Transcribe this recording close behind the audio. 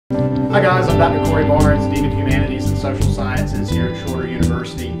Hi guys, I'm Dr. Cory Barnes, Dean of Humanities and Social Sciences here at Shorter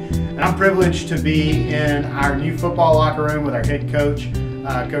University. And I'm privileged to be in our new football locker room with our head coach,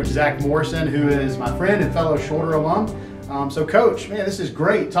 Coach Zach Morrison, who is my friend and fellow Shorter alum. So Coach, man, this is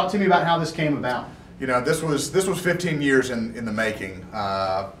great. Talk to me about how this came about. You know, this was 15 years in the making.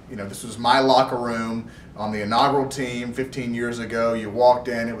 You know, this was my locker room on the inaugural team 15 years ago. You walked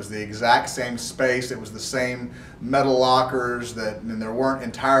in, it was the exact same space. It was the same metal lockers and there weren't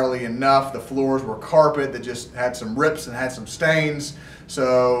entirely enough. The floors were carpet that just had some rips and had some stains.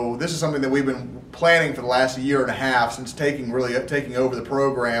 So this is something that we've been planning for the last year and a half since taking over the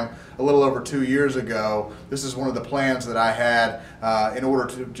program a little over 2 years ago. This is one of the plans that I had in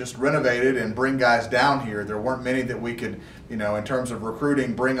order to just renovate it and bring guys down here. There weren't many that we could, you know, in terms of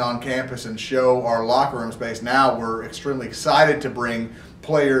recruiting, bring on campus and show our locker room space. Now we're extremely excited to bring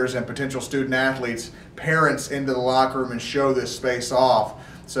players and potential student athletes, parents into the locker room and show this space off.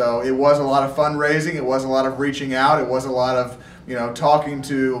 So it was a lot of fundraising, it was a lot of reaching out, it was a lot of, you know, talking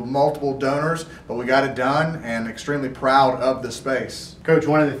to multiple donors, but we got it done and extremely proud of the space. Coach,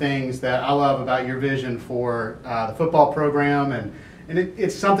 one of the things that I love about your vision for the football program, and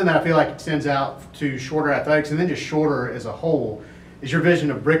it's something that I feel like extends out to Shorter athletics and then just Shorter as a whole, is your vision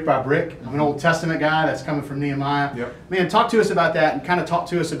of brick by brick. I'm an Old Testament guy that's coming from Nehemiah. Yep. Man, talk to us about that and kind of talk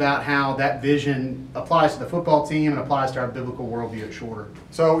to us about how that vision applies to the football team and applies to our biblical worldview at Shorter.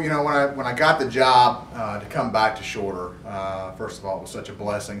 So, you know, when I got the job to come back to Shorter, first of all, it was such a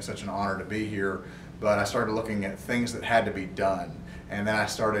blessing, such an honor to be here, but I started looking at things that had to be done. And then I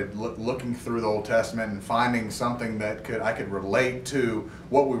started looking through the Old Testament and finding something that I could relate to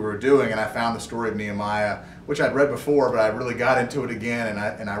what we were doing. And I found the story of Nehemiah, which I'd read before, but I really got into it again.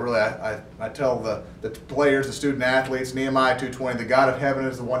 And I tell the players, the student athletes, Nehemiah 2:20, the God of heaven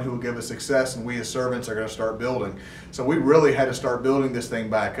is the one who will give us success, and we as servants are going to start building. So we really had to start building this thing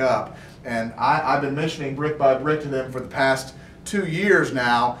back up. And I've been mentioning brick by brick to them for the past 2 years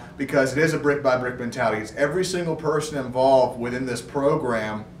now, because it is a brick by brick mentality. It's every single person involved within this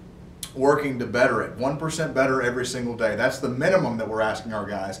program working to better it, 1% better every single day. That's the minimum that we're asking our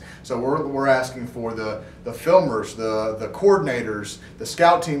guys. So we're asking for the filmers, the coordinators, the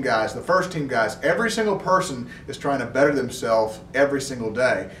scout team guys, the first team guys. Every single person is trying to better themselves every single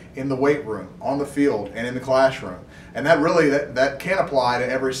day in the weight room, on the field, and in the classroom. And that really, that can apply to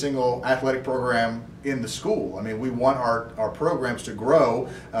every single athletic program in the school. I mean, we want our programs to grow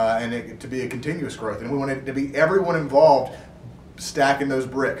and it to be a continuous growth. And we want it to be everyone involved stacking those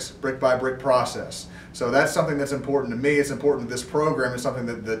bricks, brick by brick process. So that's something that's important to me. It's important to this program. It's something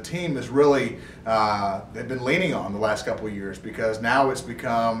that the team has really they've been leaning on the last couple of years, because now it's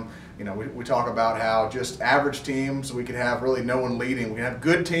become, you know, we talk about how just average teams, we can have really no one leading. We can have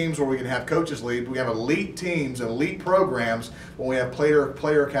good teams where we can have coaches lead. We have elite teams and elite programs when we have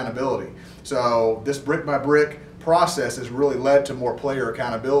player accountability. So this brick by brick process has really led to more player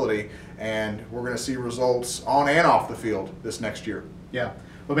accountability, and we're going to see results on and off the field this next year. Yeah.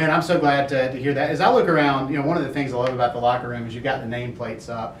 Well, man, I'm so glad to hear that. As I look around, you know, one of the things I love about the locker room is you've got the nameplates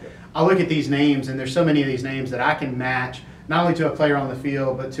up. Yep. I look at these names, and there's so many of these names that I can match, not only to a player on the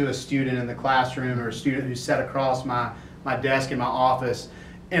field, but to a student in the classroom or a student who's sat across my desk in my office.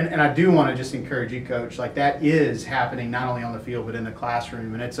 And I do want to just encourage you, Coach, like that is happening not only on the field, but in the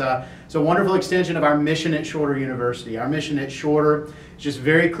classroom. And it's a wonderful extension of our mission at Shorter University. Our mission at Shorter is just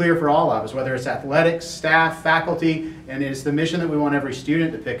very clear for all of us, whether it's athletics, staff, faculty, and it's the mission that we want every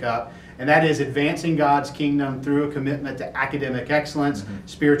student to pick up. And that is advancing God's kingdom through a commitment to academic excellence,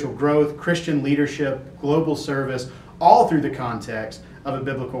 spiritual growth, Christian leadership, global service, all through the context of a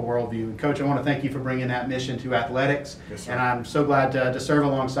biblical worldview. And Coach, I want to thank you for bringing that mission to athletics. Yes, sir. And I'm so glad to serve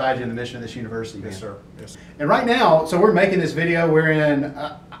alongside you in the mission of this university. Yes, man. sir. Yes. And right now, so we're making this video. We're in,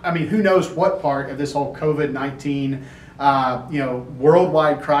 I mean, who knows what part of this whole COVID-19,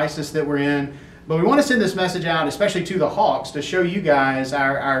 worldwide crisis that we're in. But we want to send this message out, especially to the Hawks, to show you guys,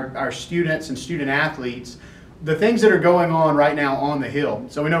 our students and student athletes, the things that are going on right now on the Hill.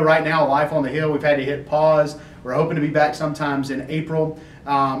 So we know right now, life on the Hill, we've had to hit pause. We're hoping to be back sometimes in April.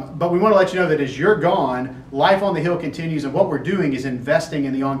 But we want to let you know that as you're gone, life on the Hill continues, and what we're doing is investing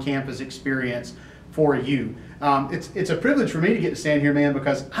in the on-campus experience for you. It's a privilege for me to get to stand here, man,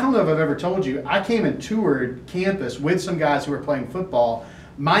 because I don't know if I've ever told you, I came and toured campus with some guys who were playing football.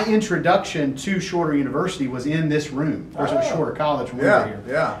 My introduction to Shorter University was in this room. Of course, it was Shorter College when we were here.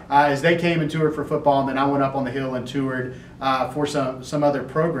 Yeah. As they came and toured for football, and then I went up on the Hill and toured for some other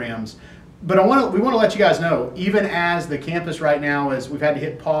programs. But we want to let you guys know, even as the campus right now is, we've had to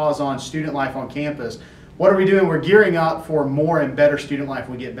hit pause on student life on campus, What are we doing? We're gearing up for more and better student life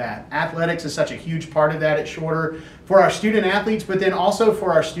when we get back. Athletics is such a huge part of that at Shorter for our student athletes, but then also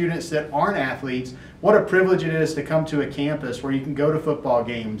for our students that aren't athletes. What a privilege it is to come to a campus where you can go to football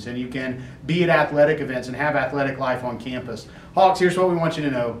games and you can be at athletic events and have athletic life on campus. Hawks, here's what we want you to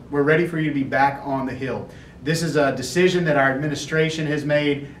know. We're ready for you to be back on the hill. This is a decision that our administration has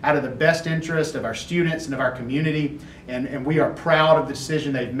made out of the best interest of our students and of our community, and we are proud of the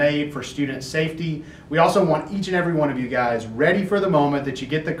decision they've made for student safety. We also want each and every one of you guys ready for the moment that you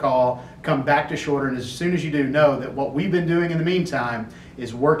get the call, come back to Shorter, and as soon as you do, know that what we've been doing in the meantime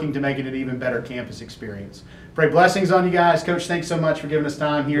is working to make it an even better campus experience. Pray blessings on you guys. Coach, thanks so much for giving us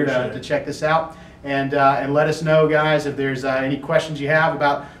time here to check this out, and let us know, guys, if there's any questions you have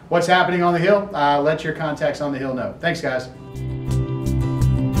about what's happening on the Hill. Let your contacts on the Hill know. Thanks, guys.